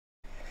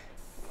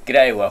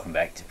G'day, welcome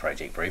back to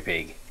Project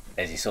Brupeg.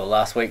 As you saw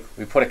last week,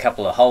 we put a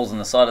couple of holes in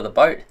the side of the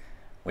boat.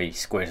 We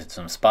squirted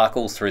some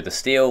sparkles through the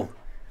steel.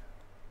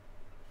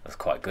 It was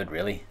quite good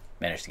really.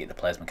 Managed to get the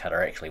plasma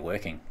cutter actually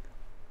working.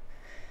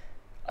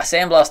 I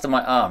sandblasted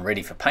my arm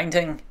ready for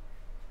painting.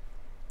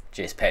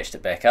 Jess patched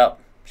it back up.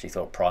 She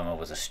thought primer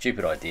was a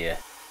stupid idea.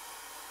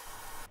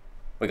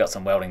 We got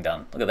some welding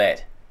done. Look at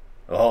that.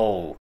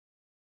 Oh.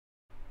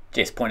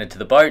 Jess pointed to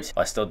the boat.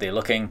 I stood there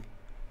looking.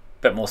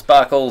 Bit more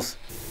sparkles.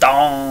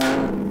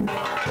 Dong!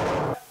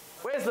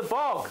 Where's the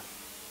bog?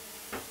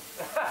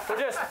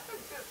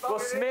 We'll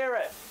smear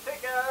it.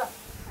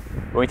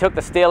 When we took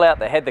the steel out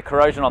that had the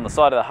corrosion on the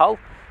side of the hull,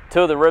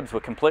 two of the ribs were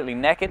completely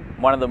knackered,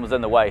 one of them was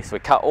in the way, so we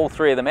cut all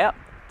three of them out.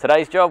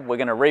 Today's job, we're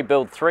going to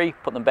rebuild three,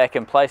 put them back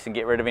in place and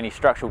get rid of any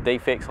structural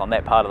defects on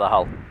that part of the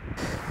hull.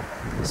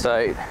 So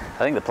I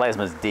think the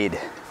plasma's dead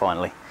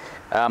finally.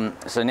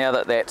 So now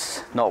that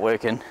that's not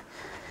working,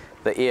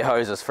 the air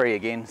hose is free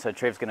again, so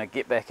Trev's going to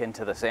get back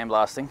into the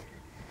sandblasting.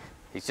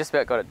 He's just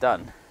about got it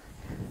done,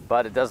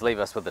 but it does leave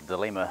us with the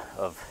dilemma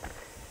of,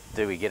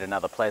 do we get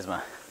another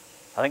plasma?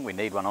 I think we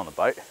need one on the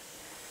boat.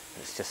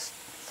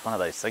 It's one of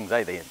those things,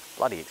 they're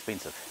bloody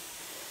expensive.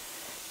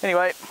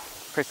 Anyway,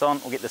 press on,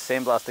 we'll get this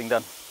sandblasting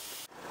done. Do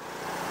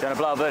you want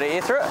to blow a bit of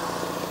air through it?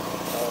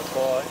 Oh,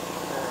 quite.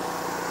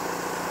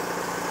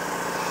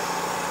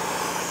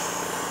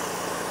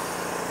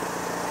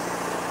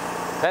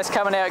 That's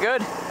coming out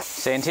good.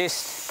 Sand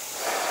test.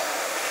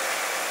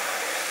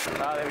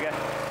 Oh, there we go.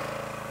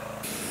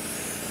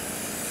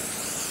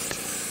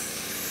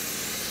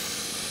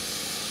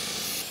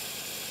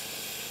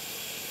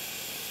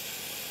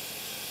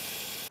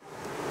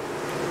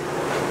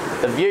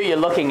 The view you're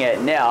looking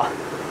at now,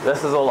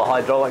 this is all a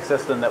hydraulic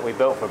system that we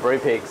built for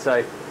Brupeg.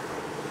 So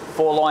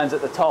 4 lines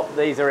at the top,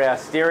 these are our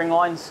steering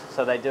lines.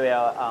 So they do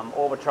our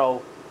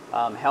Orbitrol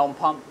helm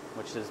pump,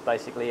 which is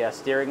basically our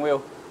steering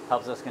wheel,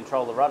 helps us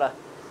control the rudder.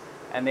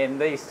 And then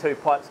these 2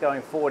 pipes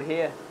going forward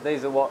here,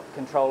 these are what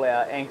control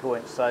our anchor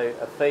winch, so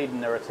a feed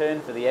and a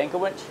return for the anchor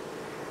winch.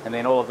 And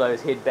then all of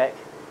those head back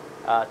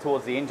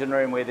towards the engine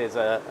room where there's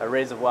a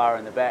reservoir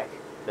in the back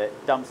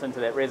that dumps into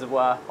that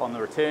reservoir on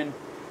the return,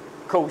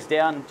 cools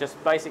down,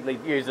 just basically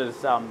uses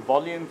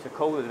volume to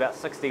cool. There's about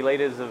 60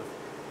 litres of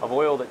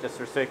oil that just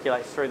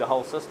recirculates through the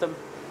whole system.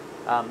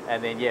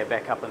 And then yeah,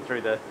 back up and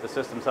through the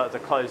system, so it's a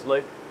closed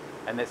loop,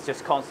 and that's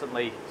just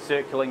constantly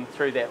circling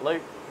through that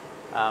loop.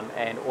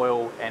 And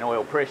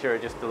oil pressure are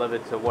just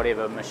delivered to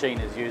whatever machine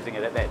is using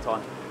it at that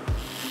time.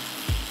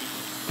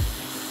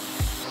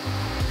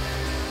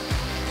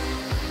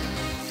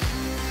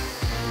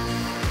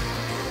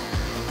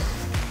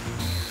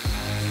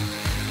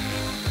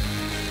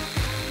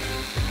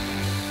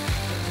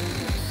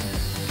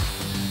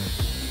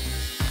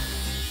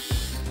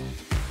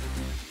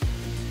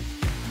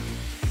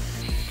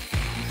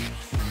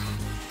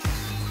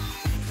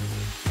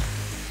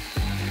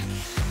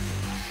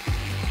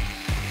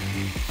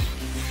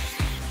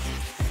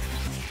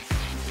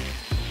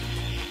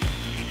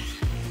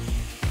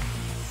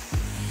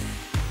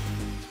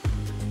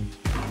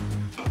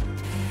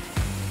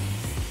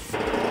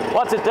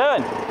 What's it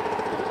doing?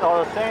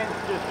 Oh, the sand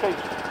just keeps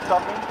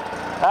stopping.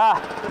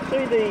 Ah. You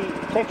see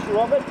the texture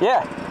of it?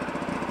 Yeah.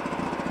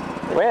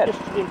 It's Weird.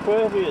 just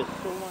impervious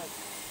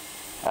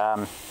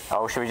almost.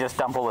 Oh, should we just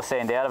dump all the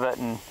sand out of it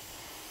and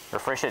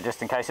refresh it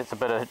just in case it's a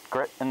bit of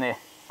grit in there?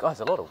 Guys,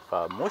 a lot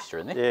of moisture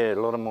in there. Yeah,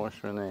 a lot of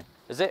moisture in there.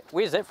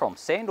 Where's that from?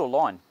 Sand or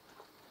line?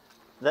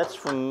 That's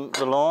from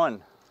the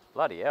line.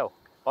 Bloody hell.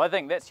 I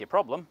think that's your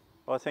problem.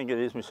 I think it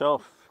is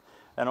myself.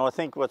 And I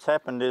think what's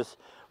happened is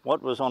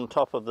what was on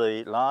top of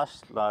the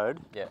last load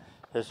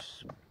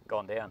has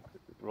gone down.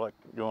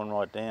 Gone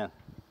right down.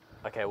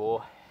 Okay,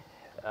 well,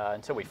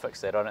 until we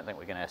fix that, I don't think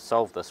we're going to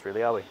solve this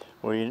really, are we?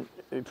 Well, you're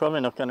probably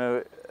not going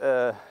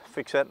to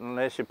fix that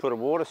unless you put a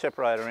water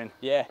separator in.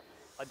 Yeah,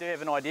 I do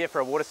have an idea for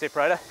a water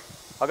separator.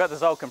 I got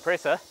this old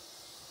compressor.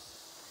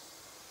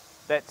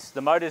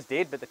 The motor's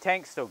dead, but the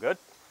tank's still good.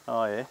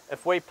 Oh yeah.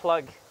 If we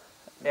plug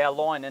our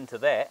line into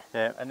that,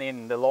 and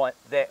then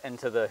that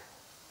into the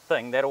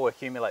thing, that'll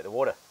accumulate the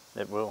water.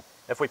 It will.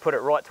 If we put it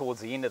right towards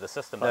the end of the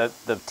system,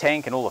 the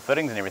tank and all the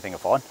fittings and everything are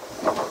fine.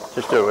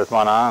 Just do it with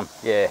one arm.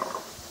 Yeah.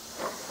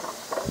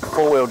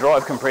 4-wheel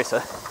drive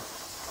compressor.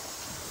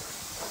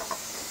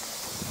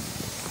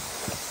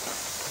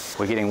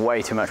 We're getting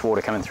way too much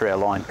water coming through our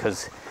line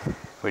because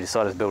we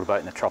decided to build a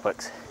boat in the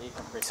tropics.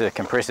 So it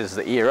compresses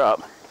the air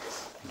up,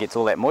 gets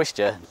all that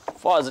moisture,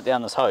 fires it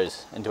down this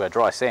hose into our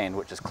dry sand,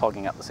 which is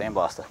clogging up the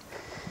sandblaster.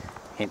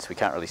 Hence we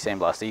can't really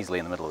sandblast easily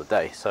in the middle of the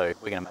day, so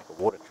we're going to make a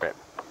water trap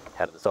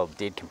out of this old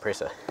dead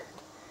compressor.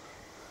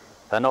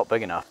 They're not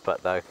big enough,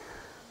 but they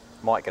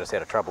might get us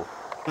out of trouble.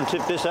 And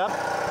tip this up?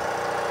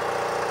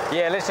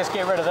 Yeah, let's just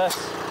get rid of this.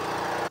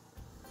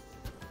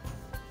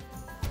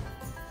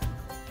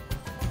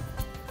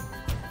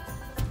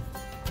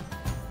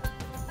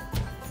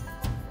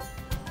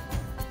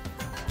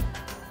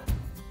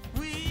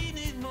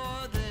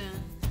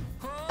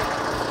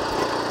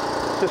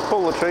 Just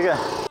pull the trigger.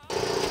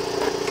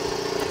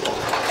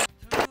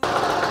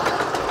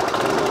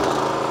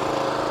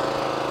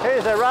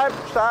 a rope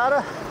starter.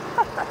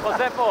 What's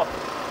that for?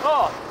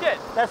 Oh, shit.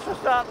 That's for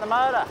starting the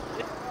motor.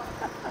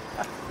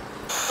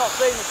 Not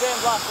seen the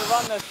sandblaster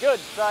run this good,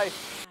 so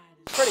it's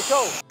pretty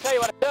cool. Tell you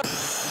what I do.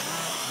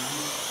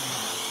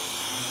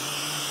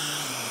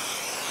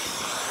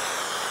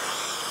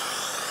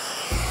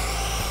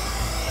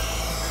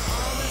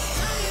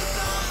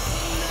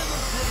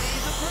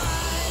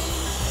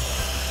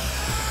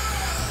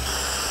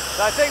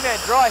 So I think that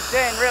dry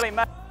sand really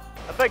makes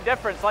a big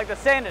difference. Like the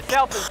sand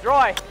itself is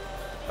dry,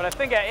 but I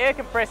think our air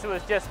compressor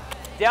was just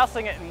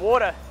dousing it in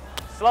water,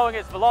 slowing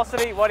its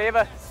velocity,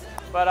 whatever.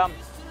 But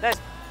that's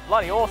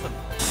bloody awesome.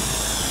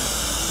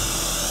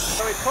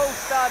 So we pull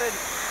started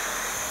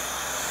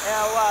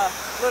our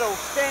little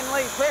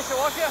Stanley pressure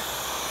washer,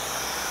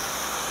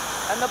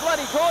 and the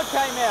bloody cord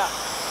came out.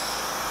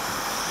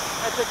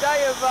 It's a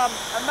day of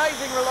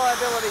amazing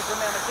reliability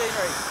from our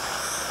machinery.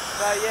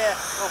 So yeah,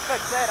 we'll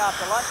fix that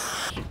after lunch.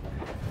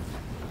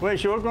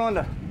 Where's your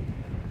grinder?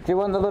 Do you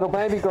want the little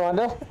baby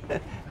grinder?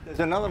 There's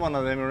another one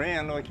of them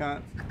around, I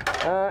can't.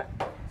 Yeah,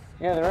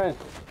 there is.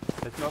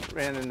 It's not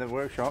around in the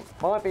workshop.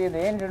 Might be in the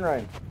engine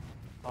room.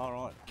 All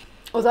right.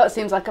 Although it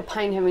seems like a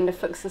pain having to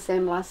fix the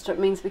sandblaster, it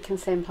means we can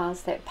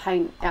sandblast that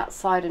paint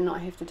outside and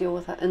not have to deal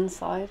with it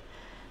inside.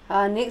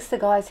 Next the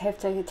guys have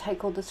to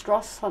take all the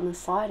dross on the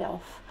side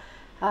off,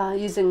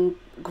 using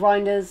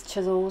grinders,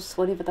 chisels,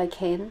 whatever they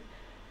can.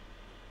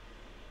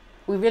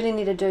 We really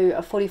need to do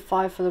a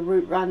 45 for the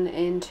root run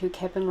and 2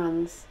 capping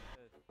runs.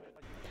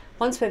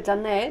 Once we've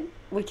done that,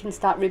 we can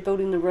start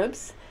rebuilding the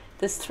ribs.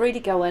 There's 3 to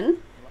go in,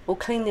 we'll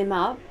clean them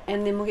up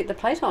and then we'll get the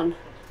plate on.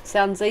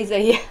 Sounds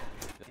easy.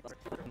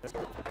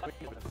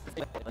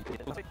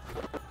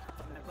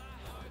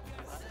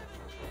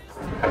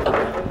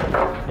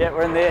 Yeah,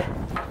 we're in there.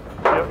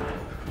 Yep.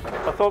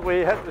 I thought we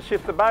had to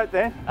shift the boat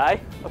then. Eh?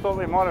 I thought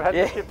we might have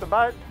had to shift the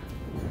boat.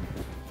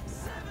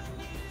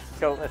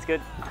 Cool, that's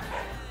good.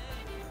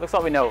 Looks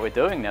like we know what we're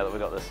doing now that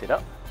we've got this set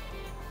up.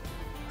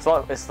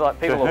 It's like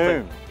people will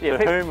think, yeah,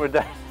 whom would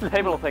they?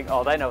 People will think,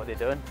 oh, they know what they're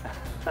doing.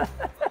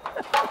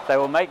 They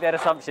will make that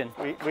assumption.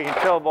 We can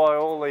tell by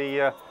all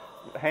the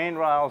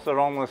handrails that are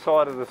on the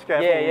side of the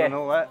scaffold and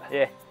all that.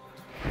 Yeah.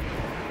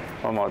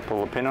 I might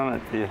pull a pin on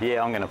it.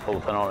 Yeah, I'm going to pull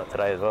a pin on it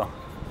today as well.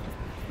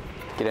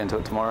 Get into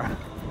it tomorrow.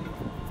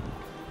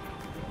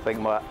 I think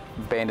my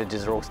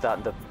bandages are all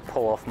starting to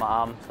pull off my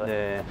arm, so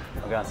yeah.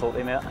 I'll go and sort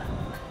them out.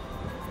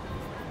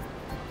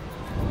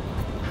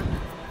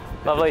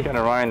 Lovely. It's going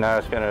to rain though,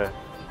 it's going to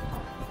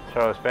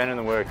throw a spanner in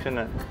the works, isn't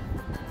it?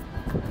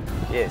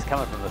 Yeah, it's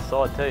coming from the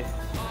side too.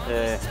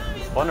 Yeah.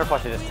 I wonder if I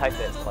should just tape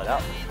that split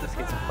up, just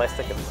get some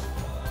plastic and...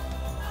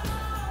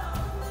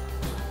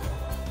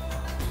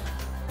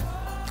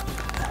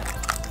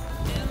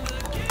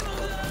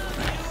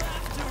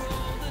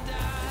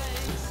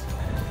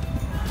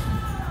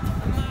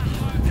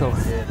 Cool.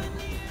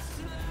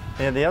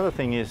 Yeah, the other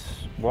thing is,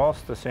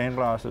 whilst the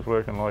sandblast is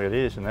working like it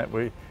is and that,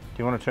 do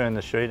you want to turn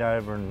the sheet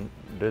over and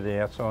do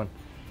the outside?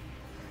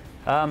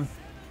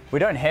 We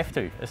don't have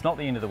to. It's not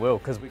the end of the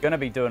world because we're going to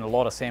be doing a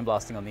lot of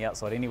sandblasting on the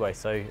outside anyway,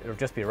 so it'll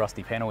just be a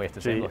rusty panel we have to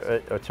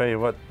sandblast. I tell you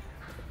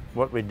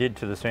what we did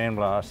to the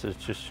sandblast has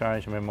just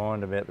changed my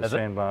mind about the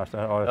sandblaster.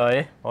 Oh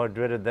yeah? I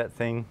dreaded that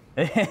thing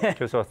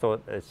because I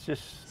thought it's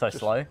just... So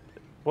slow?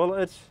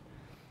 Well,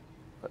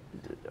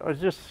 I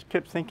just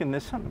kept thinking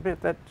there's something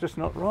about that just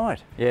not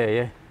right. Yeah,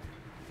 yeah.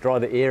 Dry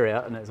the air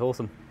out and it's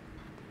awesome.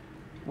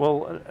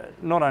 Well,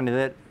 not only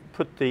that,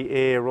 put the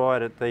air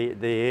right at the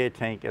air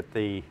tank at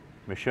the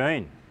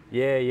machine.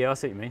 Yeah, yeah, I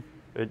see what you mean.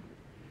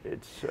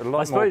 It's a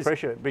lot more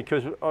pressure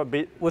because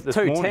with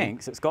 2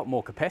 tanks, it's got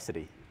more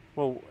capacity.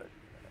 Well,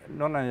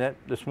 not only that,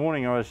 this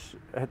morning I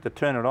had to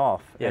turn it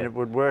off and it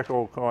would work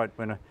all right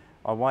when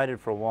I waited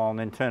for a while and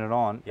then turn it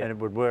on and it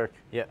would work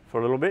for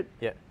a little bit.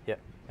 Yeah, yeah.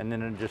 And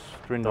then it just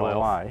dwindled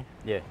away.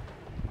 Yeah.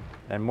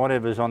 And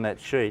whatever's on that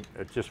sheet,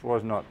 it just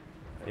was not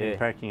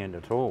impacting it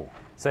at all.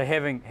 So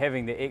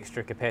having the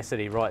extra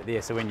capacity right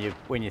there, so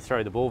when you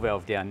throw the ball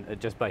valve down, it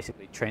just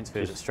basically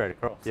transfers it straight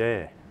across.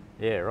 Yeah.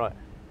 Yeah, right.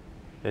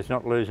 It's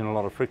not losing a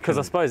lot of friction. Because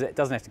I suppose it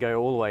doesn't have to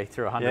go all the way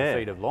through 100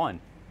 feet of line.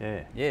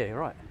 Yeah. Yeah,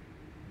 right.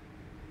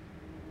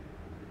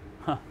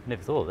 Huh,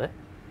 never thought of that.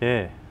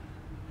 Yeah.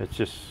 It's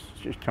just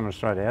coming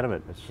straight out of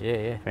it. It's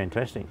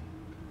fantastic.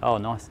 Oh,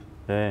 nice.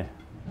 Yeah.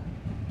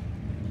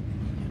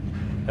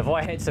 If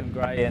I had some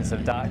grey and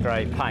some dark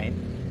grey paint,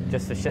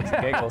 just for shits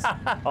and giggles,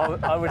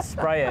 I would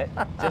spray it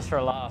just for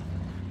a laugh.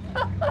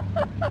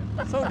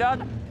 It's all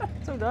done.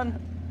 It's all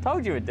done.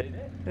 Told you it'd do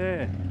that.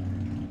 Yeah.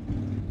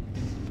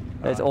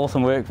 That's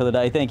awesome work for the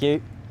day. Thank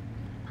you.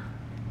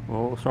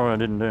 Well, sorry I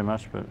didn't do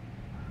much, but...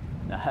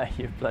 No,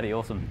 you're bloody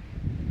awesome.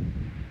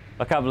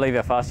 I can't believe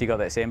how fast you got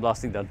that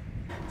sandblasting done.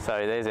 So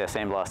there's our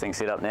sandblasting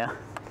set up now.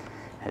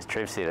 As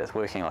Trev said, it's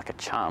working like a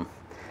charm.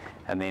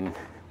 And then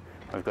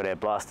we've got our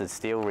blasted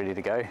steel ready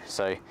to go.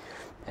 So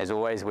as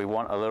always, we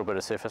want a little bit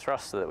of surface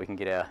rust so that we can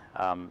get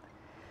our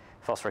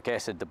phosphoric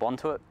acid to bond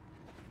to it.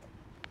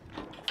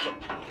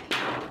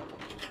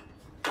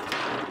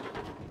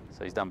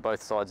 So he's done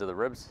both sides of the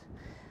ribs.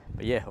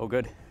 But yeah, all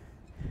good.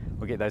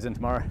 We'll get those in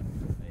tomorrow.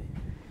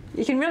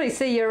 You can really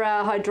see your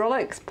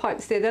hydraulics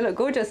pipes there. They look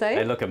gorgeous, eh?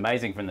 They look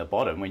amazing from the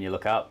bottom when you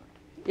look up.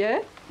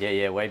 Yeah?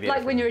 Yeah, way better.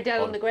 Like when you're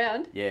down on the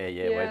ground? Yeah,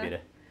 way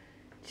better.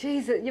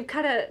 Jeez, you've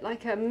cut it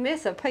like a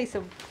massive piece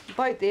of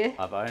boat there.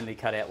 I've only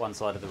cut out one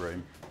side of the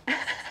room.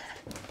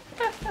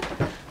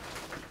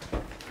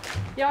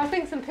 Yeah, I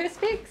think some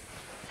perspex.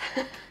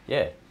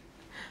 Yeah.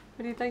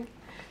 What do you think?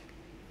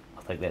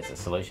 I think that's a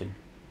solution.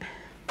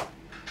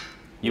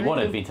 You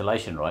wanted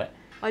ventilation, right?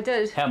 I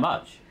did. How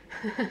much?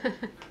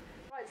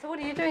 Right, so what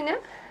are you doing now?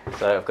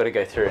 So I've got to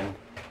go through and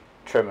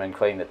trim and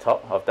clean the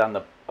top. I've done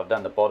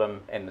the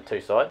bottom and the two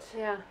sides.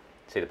 Yeah.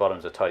 See, the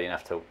bottoms are tidy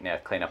enough to now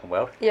clean up and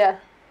weld. Yeah.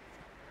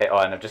 Oh,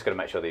 and I've just got to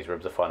make sure these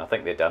ribs are fine. I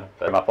think they're done.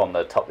 But up on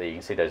the top there, you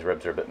can see those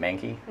ribs are a bit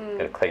manky.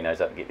 Got to clean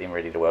those up and get them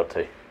ready to weld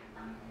too.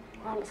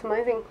 Wow, that's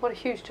amazing. What a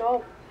huge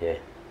job. Yeah.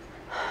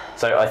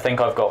 So I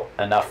think I've got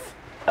enough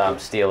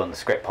steel in the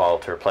scrap pile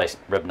to replace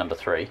rib number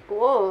 3.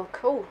 Whoa,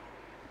 cool.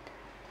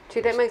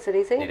 Gee, that makes it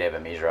easy. Need to have a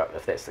measure up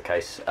if that's the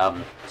case.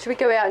 Should we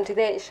go out and do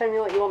that? Show me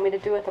what you want me to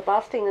do with the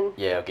blasting. And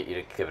yeah, I'll get you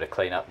to give it a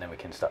clean up and then we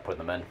can start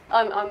putting them in.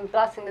 I'm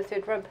blasting the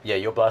 3rd rib. Yeah,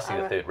 you're blasting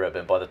the 3rd rib,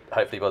 and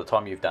hopefully by the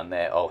time you've done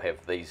that, I'll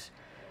have these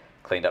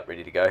cleaned up,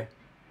 ready to go.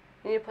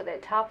 You need to put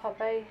that tarp up,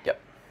 eh? Yep.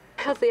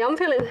 How's the arm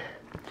feeling?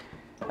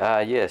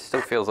 Yeah,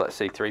 still feels like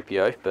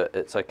C3PO, but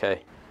it's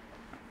okay.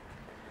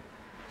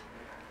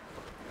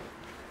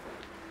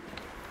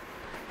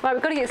 Right,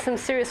 we've got to get some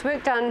serious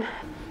work done.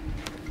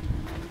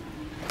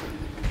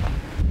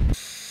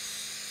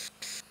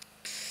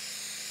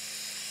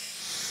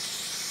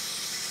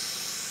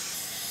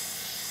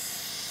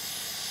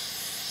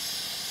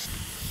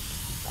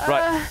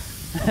 Right.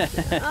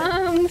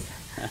 Arms.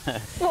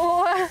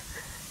 4.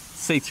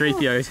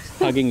 C3PO's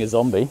hugging a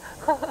zombie.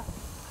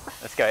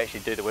 Let's go actually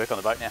do the work on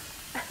the boat now.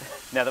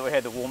 Now that we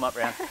had the warm up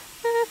round.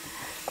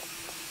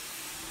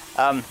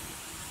 I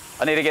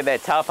need to get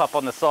that tarp up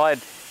on the side.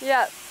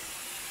 Yeah.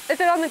 Is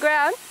it on the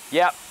ground?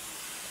 Yep.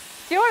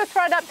 Do you want to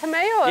throw it up to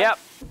me or? Yep.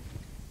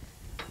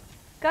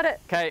 Got it.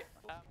 Okay.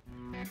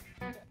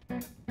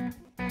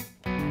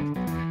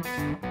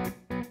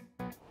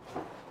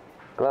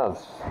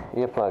 Gloves,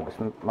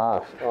 earplugs,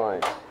 mask,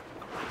 eyes.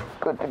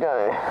 Good to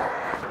go.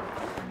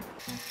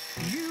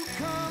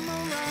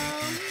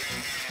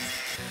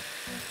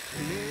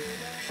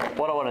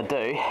 What I want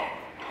to do,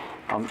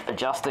 I'm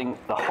adjusting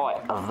the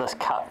height of this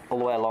cut all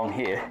the way along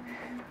here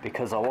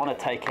because I want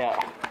to take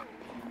out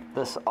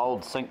this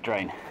old sink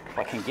drain. If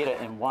I can get it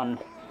in one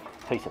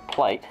piece of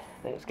plate,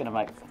 that's going to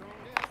make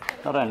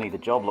not only the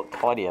job look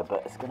tidier,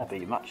 but it's going to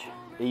be much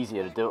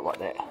easier to do it like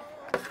that.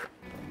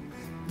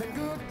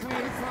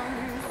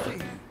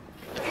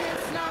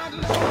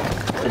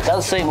 It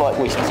does seem like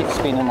we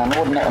spend an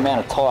inordinate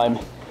amount of time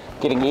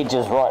getting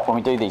edges right when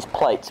we do these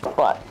plates,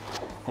 but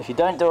if you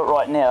don't do it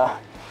right now,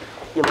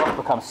 your life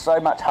becomes so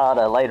much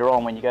harder later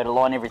on when you go to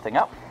line everything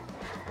up.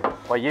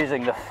 By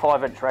using the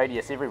 5-inch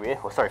radius everywhere,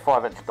 or sorry,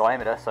 5-inch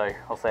diameter, so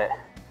I'll say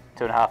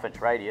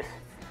 2.5-inch radius,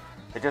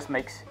 it just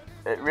makes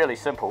it really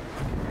simple.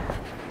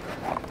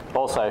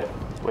 Also,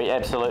 we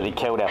absolutely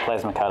killed our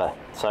plasma cutter,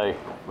 so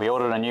we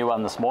ordered a new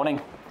one this morning.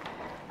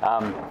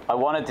 I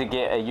wanted to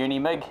get a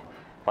Unimig,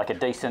 like a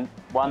decent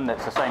one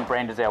that's the same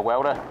brand as our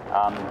welder,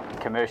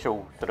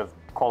 commercial sort of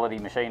quality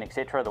machine,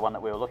 etc., the one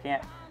that we were looking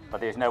at,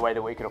 but there's no way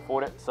that we could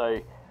afford it, so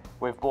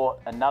we've bought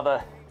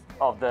another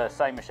of the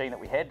same machine that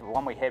we had. The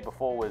one we had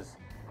before was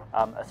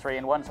a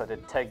 3-in-1, so I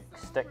did TIG,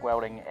 stick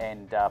welding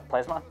and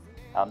plasma.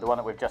 The one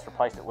that we've just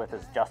replaced it with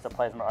is just a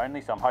plasma only,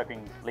 so I'm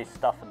hoping less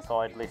stuff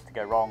inside, less to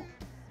go wrong,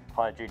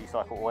 higher duty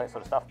cycle, all that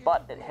sort of stuff,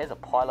 but it has a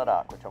pilot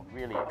arc, which I'm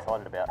really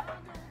excited about.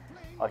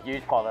 I've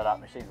used pilot arc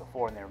machines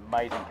before and they're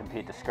amazing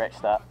compared to scratch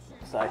start.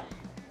 So,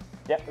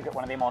 yep, we've got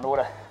one of them on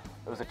order.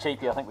 It was a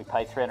cheapie, I think we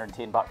paid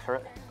 310 bucks for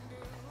it.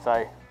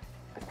 So,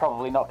 it's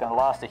probably not going to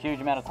last a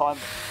huge amount of time.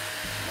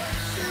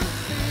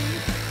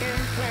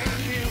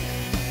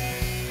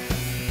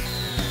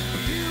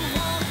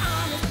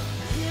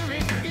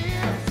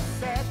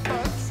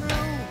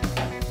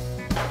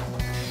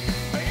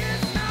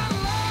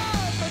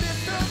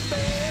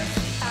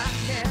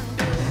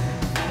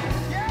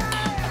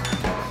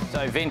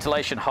 So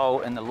ventilation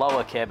hole in the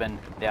lower cabin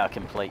now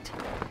complete.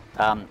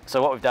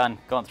 So what we've done,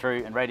 gone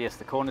through and radius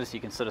the corners. You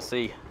can sort of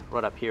see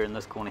right up here in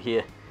this corner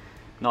here,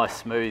 nice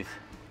smooth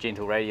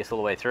gentle radius all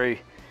the way through.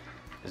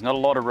 There's not a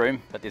lot of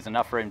room, but there's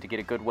enough room to get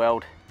a good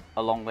weld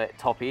along that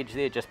top edge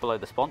there just below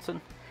the sponson.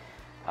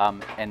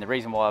 And the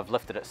reason why I've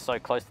lifted it so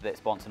close to that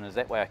sponson is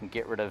that way I can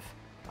get rid of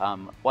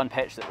one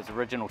patch that was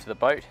original to the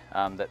boat,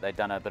 that they'd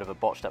done a bit of a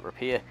botched up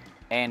repair,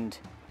 and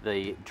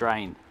the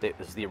drain that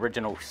was the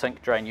original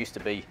sink drain used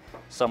to be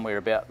somewhere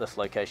about this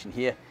location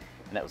here,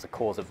 and that was the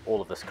cause of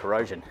all of this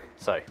corrosion.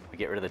 So we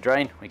get rid of the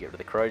drain, we get rid of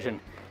the corrosion,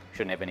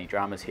 shouldn't have any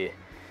dramas here.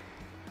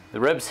 The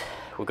ribs,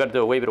 we've got to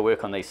do a wee bit of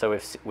work on these, so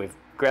we've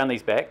ground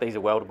these back. These are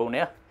weldable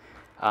now.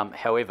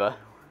 However,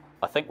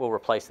 I think we'll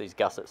replace these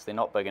gussets. They're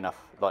not big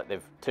enough, like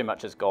too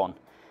much is gone.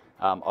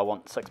 I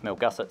want 6mm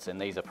gussets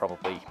and these are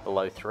probably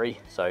below 3,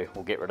 so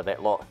we'll get rid of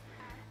that lot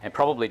and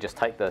probably just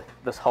take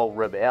this whole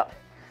rib out.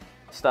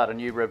 start a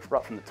new rib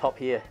right from the top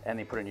here and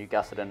then put a new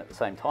gusset in at the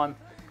same time.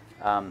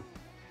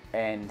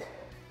 And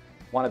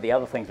one of the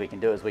other things we can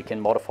do is we can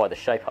modify the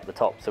shape up the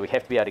top. So we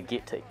have to be able to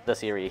get to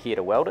this area here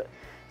to weld it.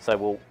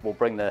 So we'll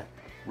bring the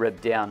rib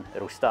down.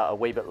 It'll start a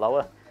wee bit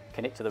lower,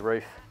 connect to the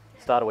roof,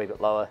 start a wee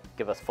bit lower,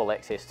 give us full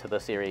access to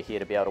this area here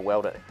to be able to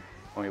weld it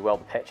when we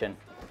weld the patch in.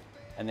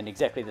 And then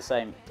exactly the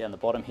same down the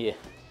bottom here.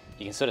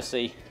 You can sort of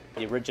see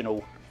the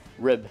original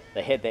rib,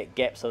 they had that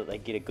gap so that they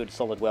get a good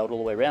solid weld all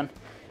the way around.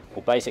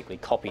 We'll basically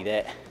copy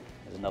that.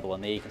 There's another one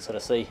there you can sort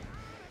of see.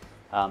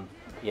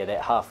 Yeah,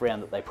 that half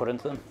round that they put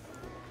into them.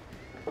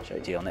 I'll show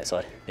it to you on that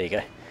side. There you go.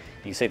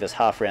 You can see this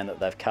half round that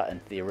they've cut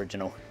into the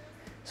original.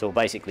 So we'll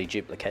basically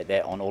duplicate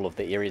that on all of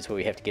the areas where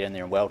we have to get in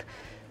there and weld.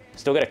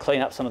 Still got to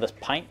clean up some of this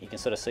paint. You can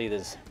sort of see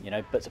there's, you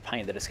know, bits of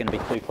paint that it's going to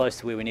be too close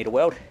to where we need to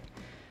weld.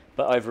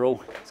 But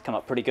overall, it's come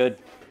up pretty good.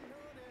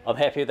 I'm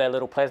happy with that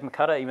little plasma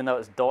cutter, even though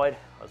it's dyed.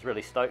 I was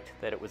really stoked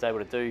that it was able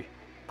to do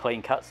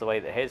clean cuts the way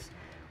that it has.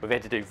 We've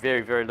had to do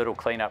very, very little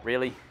cleanup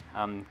really,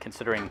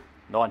 considering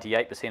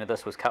 98% of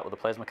this was cut with a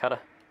plasma cutter.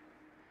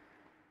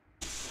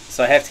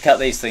 So I have to cut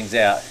these things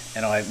out,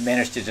 and I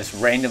managed to just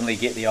randomly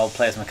get the old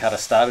plasma cutter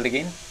started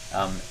again.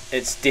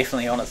 It's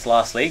definitely on its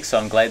last leg, so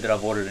I'm glad that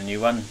I've ordered a new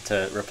one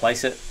to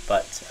replace it.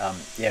 But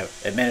yeah,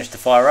 it managed to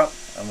fire up,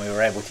 and we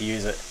were able to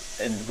use it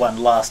in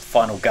one last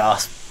final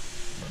gasp.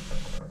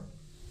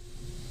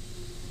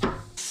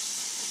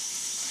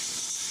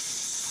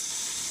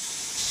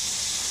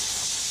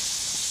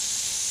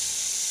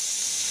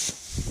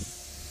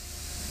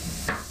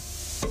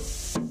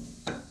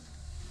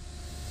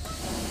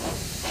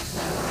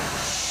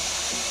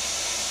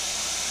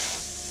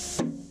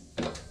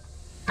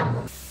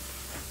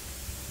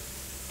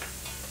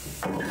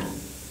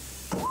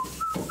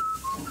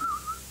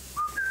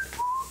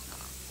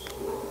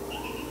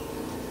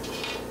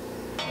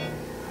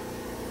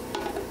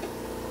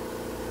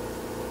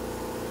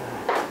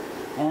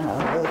 And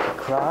I look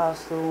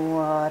across the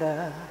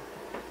water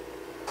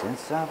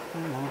since I've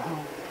been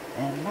home,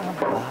 and my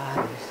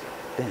body's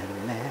been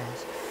a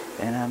mess.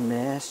 And I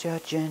miss your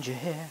ginger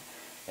hair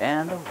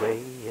and the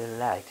way you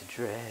like to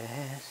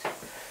dress.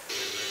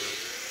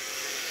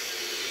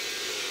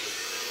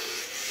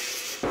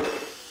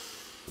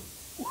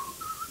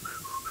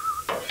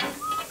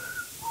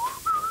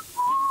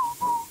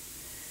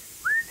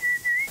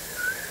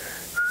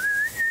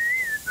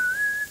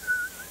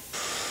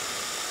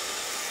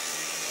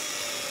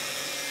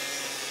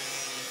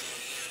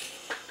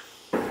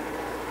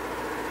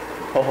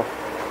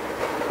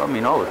 Oh, I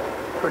mean, I was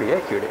pretty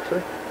accurate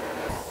actually.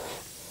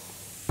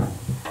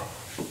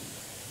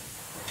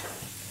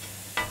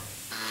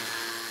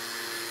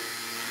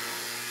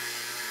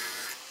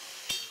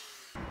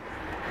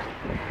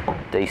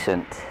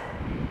 Decent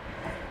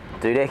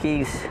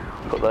doodakies,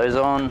 put those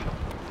on.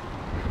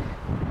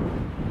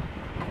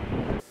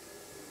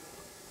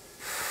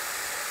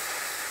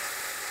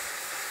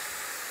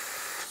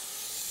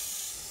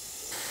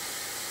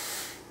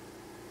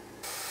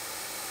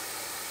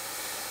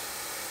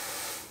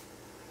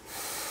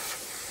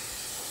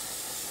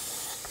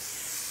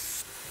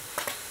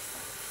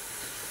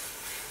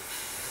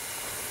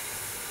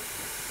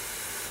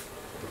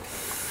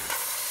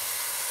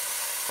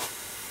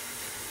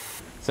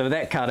 So with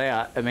that cut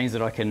out, it means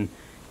that I can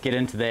get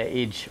into that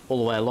edge all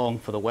the way along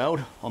for the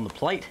weld on the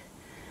plate.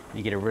 And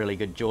you get a really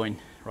good join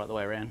right the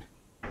way around.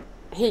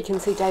 Here you can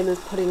see Dama's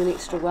putting an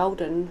extra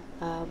weld in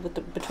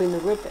between the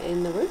rib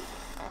and the roof.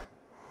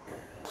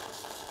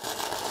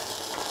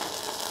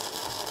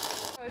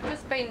 I've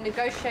just been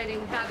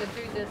negotiating how to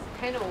do this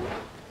panel,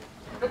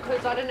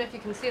 because I don't know if you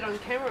can see it on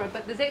camera,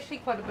 but there's actually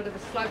quite a bit of a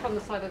slope on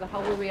the side of the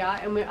hull where we are,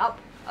 and we're up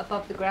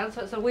above the ground,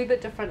 so it's a wee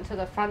bit different to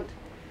the front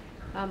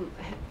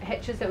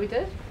hatches that we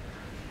did.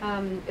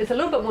 It's a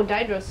little bit more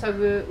dangerous,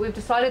 so we've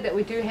decided that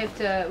we're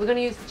going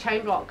to use the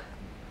chain block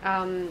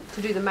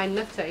to do the main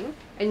lifting,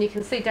 and you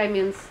can see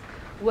Damien's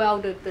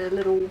welded the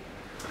little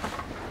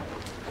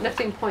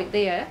lifting point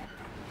there,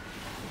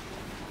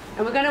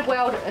 and we're going to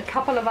weld a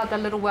couple of other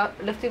little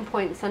lifting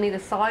points on either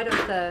side of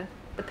the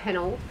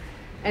panel,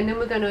 and then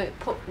we're going to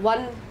put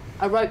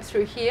a rope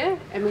through here,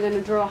 and we're going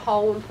to drill a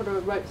hole and put a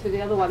rope through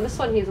the other one. This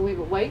one here is a wee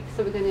bit weak,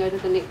 so we're going to go to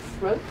the next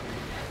rope.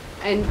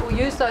 And we'll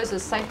use those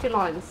as safety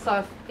lines. So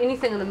if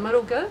anything in the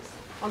middle gives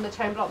on the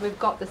chain block, we've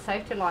got the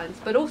safety lines.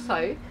 But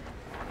also,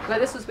 like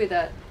this is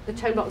where the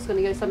chain block is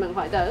going to go something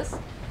like this.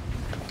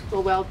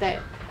 We'll weld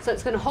that. So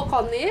it's going to hook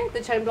on there, the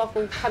chain block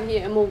will come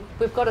here, and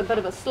we've got a bit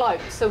of a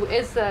slope. So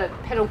as the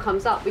panel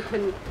comes up, we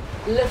can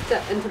lift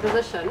it into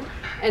position.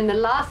 And the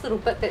last little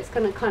bit that's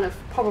going to kind of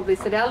probably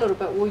sit out a little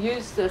bit, we'll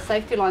use the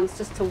safety lines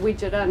just to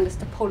wedge it in, just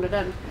to pull it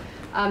in.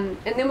 And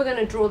then we're going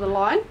to draw the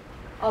line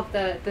of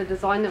the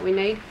design that we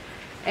need.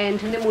 And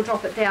then we'll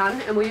drop it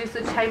down, and we'll use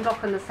the chain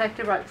block and the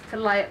safety ropes to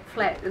lay it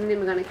flat, and then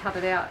we're going to cut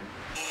it out.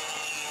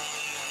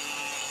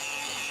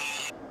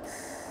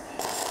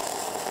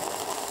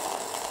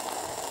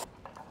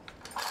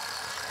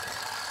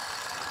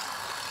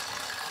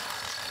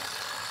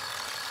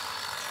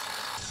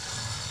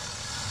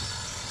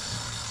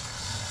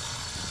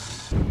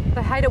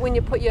 The hate it when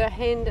you put your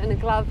hand in a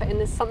glove and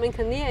there's something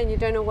in there and you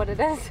don't know what it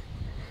is.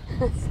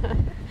 So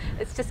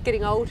it's just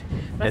getting old.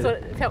 But I thought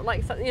it felt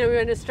like something, you know, we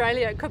were in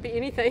Australia, it could be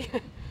anything.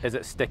 Is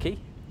it sticky?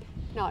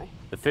 No.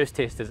 The first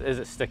test is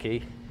it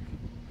sticky?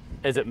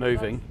 Is it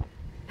moving?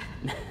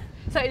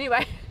 So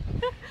anyway,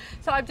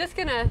 so I'm just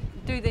going to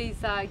do these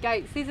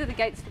gates. These are the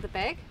gates for the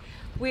bag.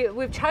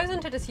 We've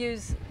chosen to just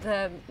use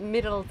the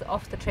metal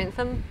off the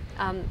transom.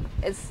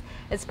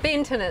 It's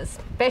bent and it's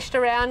bashed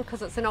around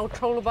because it's an old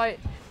trawler boat.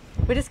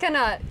 We're just going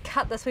to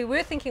cut this. We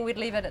were thinking we'd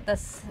leave it at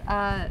this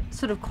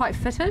sort of quite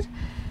fitted,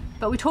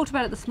 but we talked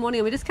about it this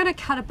morning. We're just going to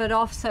cut a bit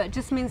off, so it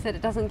just means that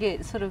it doesn't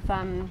get sort of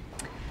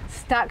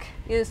stuck.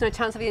 You know, there's no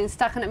chance of getting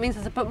stuck, and it means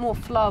there's a bit more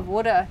flow of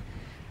water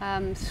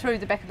through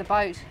the back of the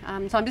boat.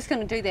 So I'm just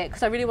going to do that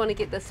because I really want to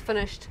get this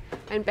finished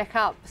and back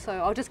up. So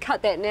I'll just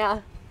cut that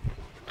now.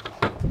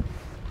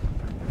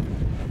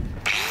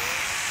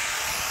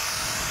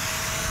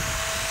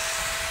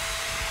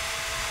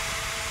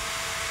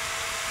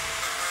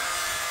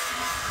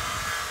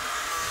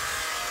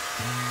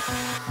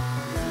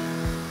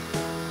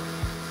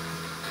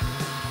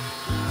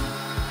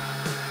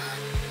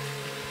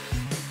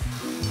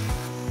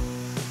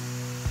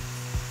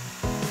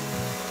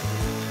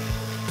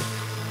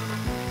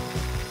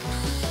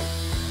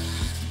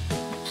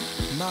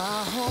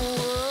 My whole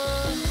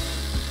world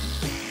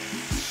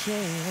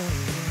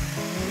changed,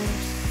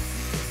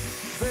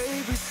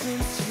 baby,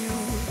 since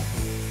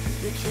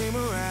you came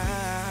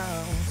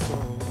around.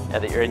 So Now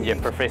that you're in your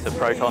Professor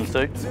Proton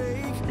suit.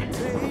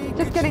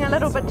 Just getting a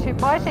little bit too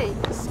bitey.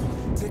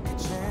 take a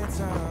chance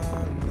on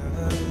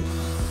love.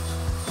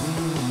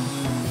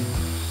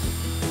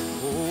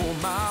 Oh,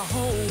 my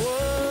whole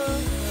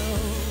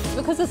world.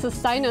 Because this is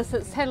stainless,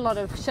 it's had a lot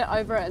of shit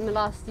over it in the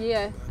last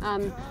year.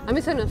 I'm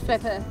just going to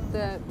flap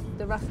the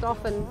rust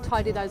off and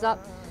tidy those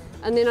up,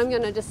 and then I'm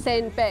going to just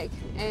sand back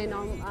and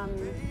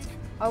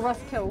I'll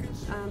rust kill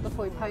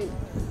before we paint.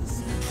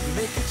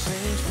 Make a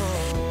change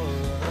for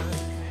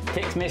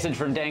Text message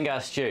from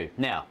Dangar Stew.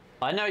 Now,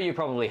 I know you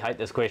probably hate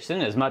this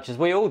question as much as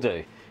we all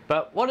do,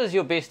 but what is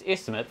your best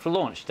estimate for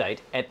launch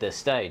date at this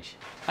stage?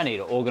 I need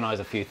to organise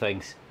a few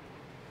things.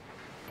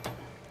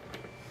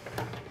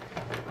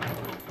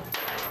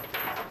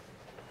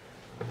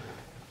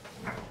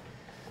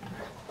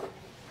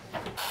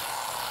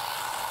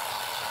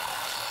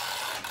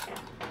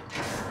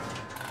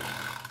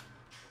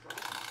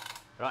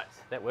 Right,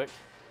 that worked.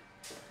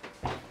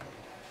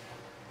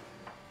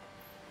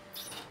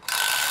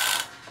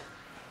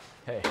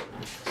 Okay,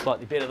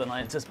 slightly better than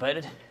I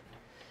anticipated.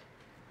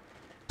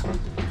 I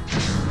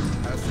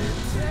said,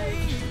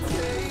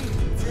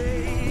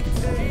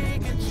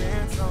 take a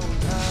chance on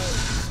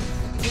us.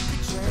 Take a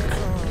chance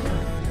on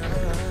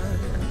us.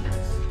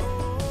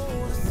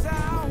 Oh, the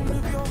sound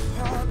of your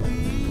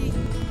heartbeat.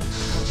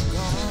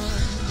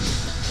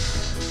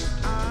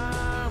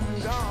 I'm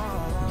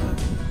gone.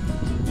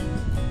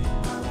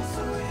 I will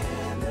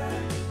surrender.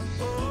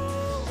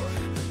 Oh,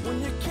 when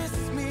you kiss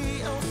me,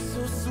 oh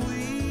so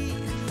sweet.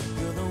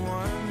 You're the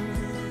one.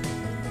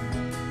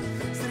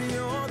 Say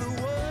you're the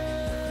one.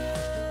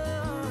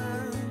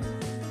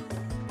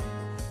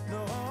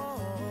 No,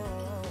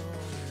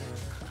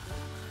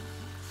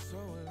 so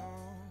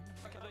long.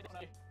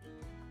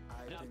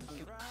 I've been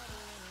trying,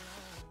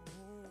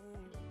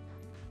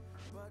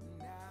 but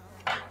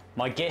now.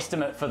 My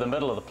guesstimate for the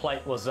middle of the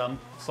plate was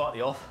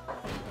slightly off.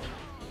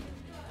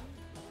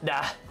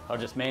 Nah, I'll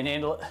just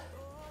manhandle it.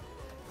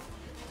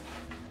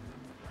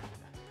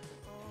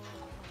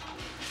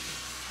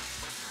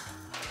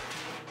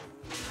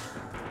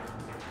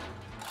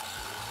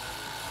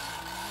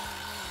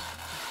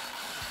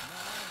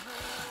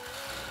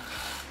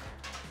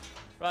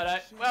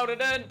 Righto,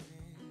 welded in.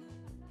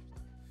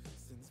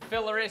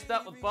 Fill the rest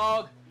up with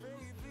bog.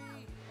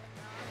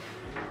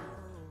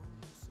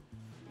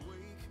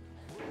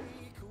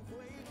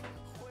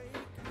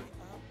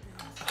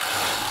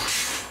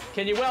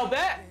 Can you weld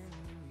that?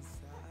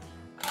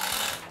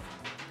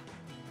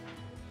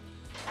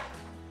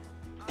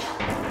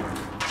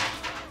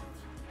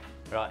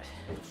 Right,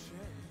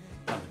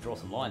 time to draw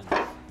some lines.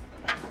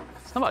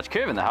 There's not much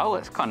curve in the hull,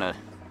 it's kind of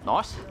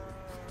nice.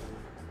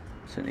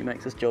 Certainly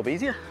makes this job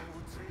easier.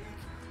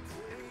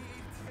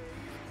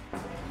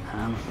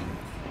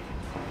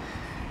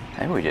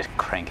 Maybe we just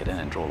crank it in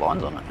and draw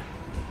lines on it.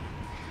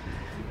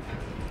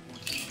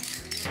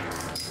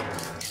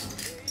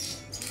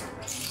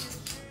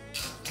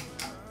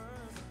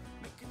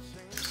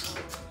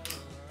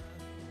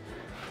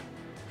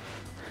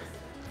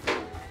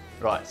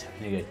 Right,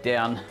 we need to go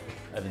down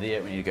over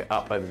there, we need to go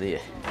up over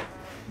there.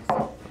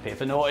 Prepare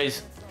for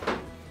noise.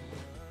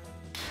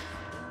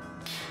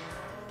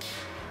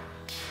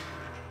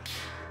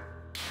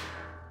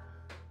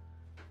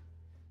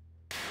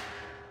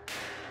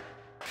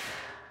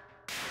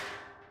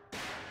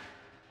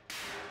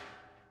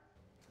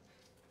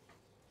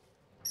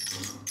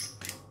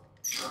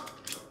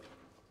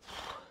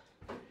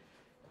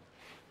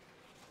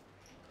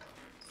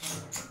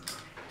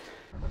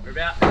 We're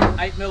about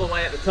 8mm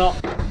away at the top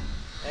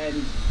and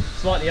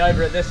slightly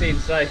over at this end,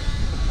 so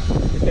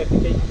just have to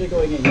keep They're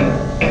going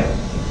in.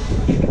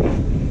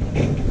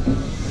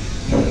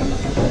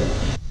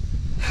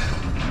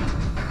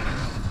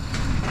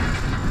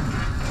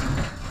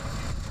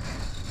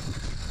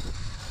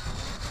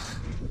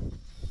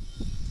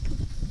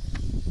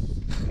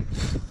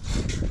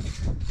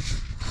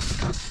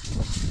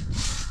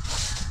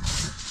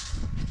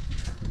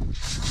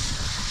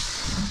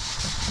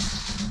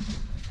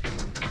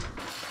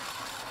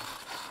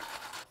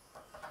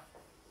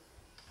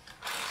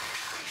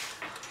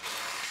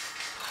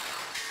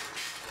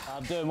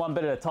 I'm doing one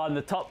bit at a time.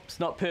 The top's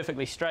not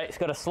perfectly straight, it's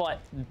got a slight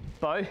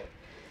bow,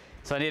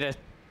 so I need to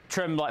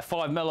trim like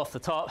 5mm off the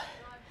top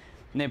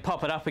and then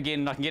pop it up again,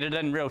 and I can get it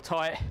in real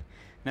tight, and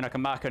then I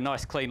can mark a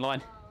nice clean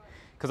line,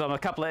 because I'm a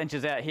couple of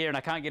inches out here and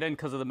I can't get in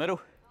because of the middle.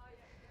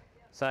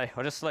 So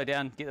I'll just slow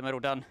down, get the middle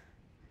done,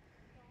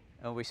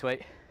 it'll be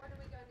sweet.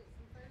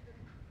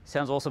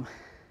 Sounds awesome.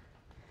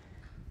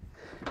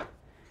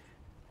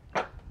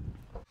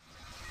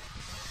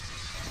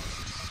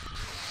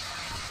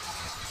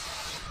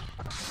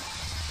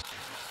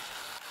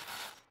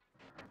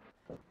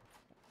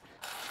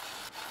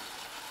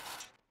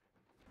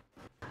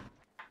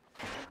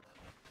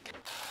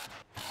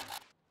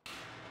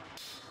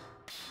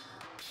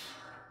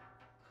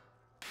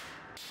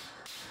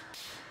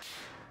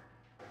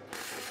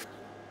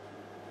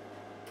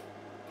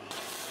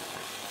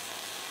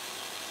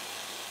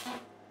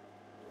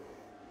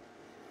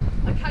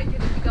 I can't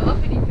get it to go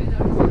up any further, I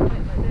just want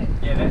it like that.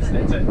 Yeah, that's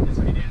it. That's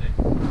what you need to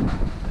do.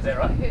 Is that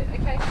right? Okay.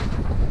 Okay,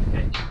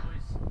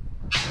 boys.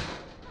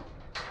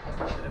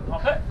 Did it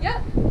pop it?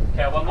 Yeah.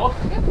 Okay, one more.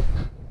 Yep.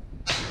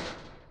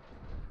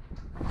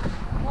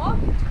 More?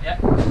 Yeah.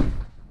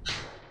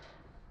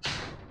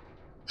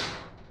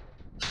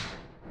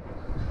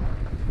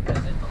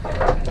 That's it.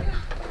 Okay.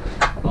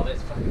 Oh,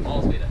 that's fucking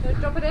miles better. So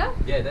drop it out?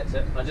 Yeah, that's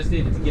it. I just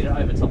needed to get it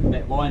over top of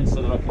that line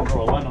so that I can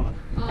draw a line on it.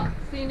 Oh,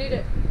 so you need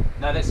it.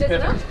 No, that's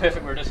perfect. enough? It's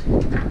perfect where it is.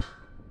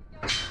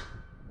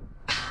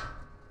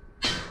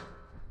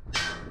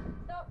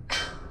 Stop.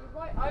 You're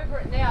right over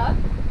it now.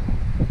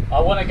 I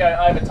want to go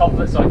over top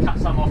of it so I cut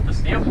some off the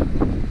steel.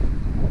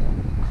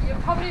 You're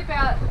probably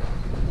about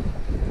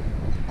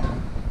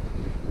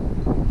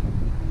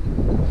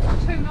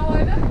 2mm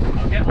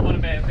over. Okay, I want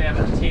to be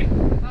about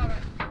 10.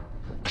 Alright.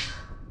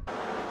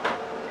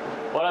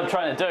 What I'm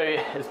trying to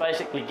do is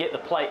basically get the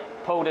plate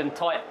pulled in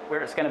tight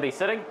where it's going to be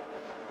sitting,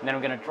 and then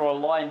I'm going to draw a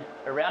line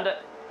around it.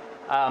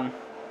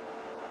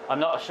 I'm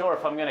not sure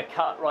if I'm going to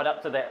cut right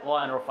up to that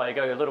line or if I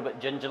go a little bit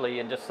gingerly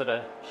and just sort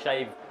of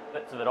shave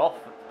bits of it off.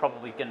 It's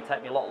probably going to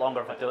take me a lot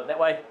longer if I do it that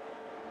way.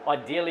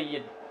 Ideally,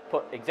 you'd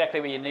put exactly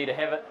where you need to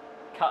have it,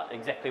 cut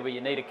exactly where you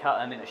need to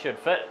cut, and then it should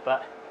fit.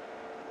 But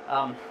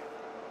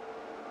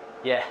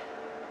yeah,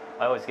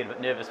 I always get a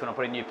bit nervous when I'm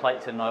putting new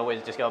plates in. I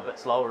always just go a bit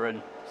slower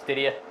and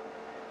steadier.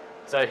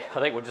 So I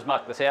think we'll just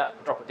mark this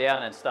out, drop it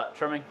down and start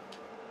trimming.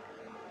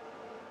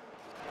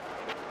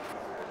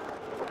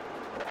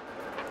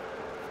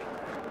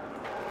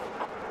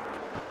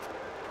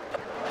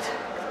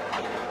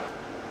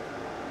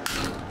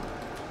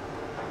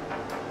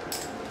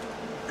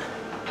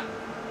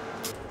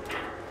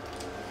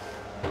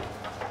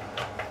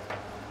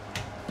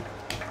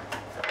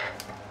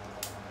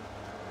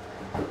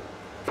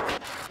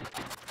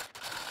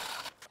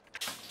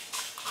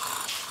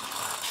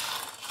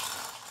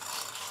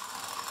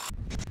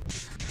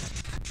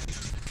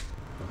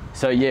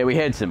 So yeah, we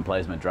had some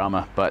plasma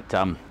drama, but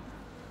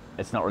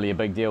it's not really a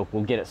big deal.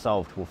 We'll get it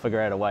solved. We'll figure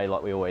out a way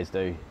like we always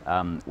do.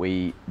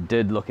 We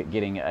did look at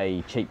getting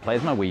a cheap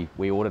plasma.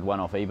 We ordered one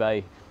off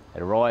eBay.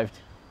 It arrived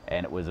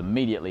and it was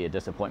immediately a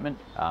disappointment.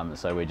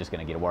 So we're just going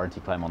to get a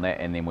warranty claim on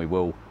that, and then we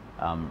will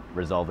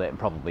resolve that and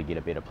probably get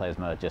a better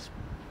plasma.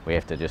 We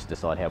have to just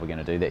decide how we're going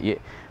to do that yet.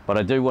 But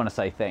I do want to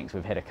say thanks.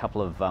 We've had a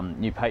couple of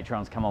new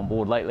patrons come on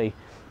board lately,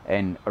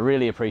 and I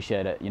really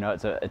appreciate it. You know,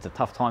 it's a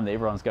tough time that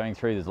everyone's going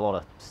through. There's a lot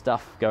of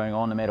stuff going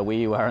on no matter where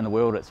you are in the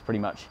world. It's pretty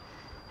much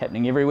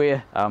happening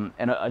everywhere.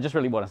 And I just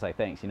really want to say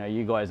thanks. You know,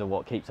 you guys are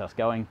what keeps us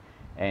going,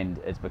 and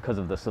it's because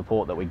of the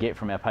support that we get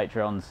from our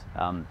patrons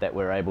that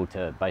we're able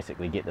to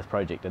basically get this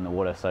project in the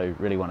water. So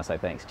really want to say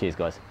thanks. Cheers,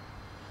 guys.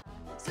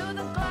 So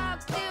the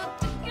clock still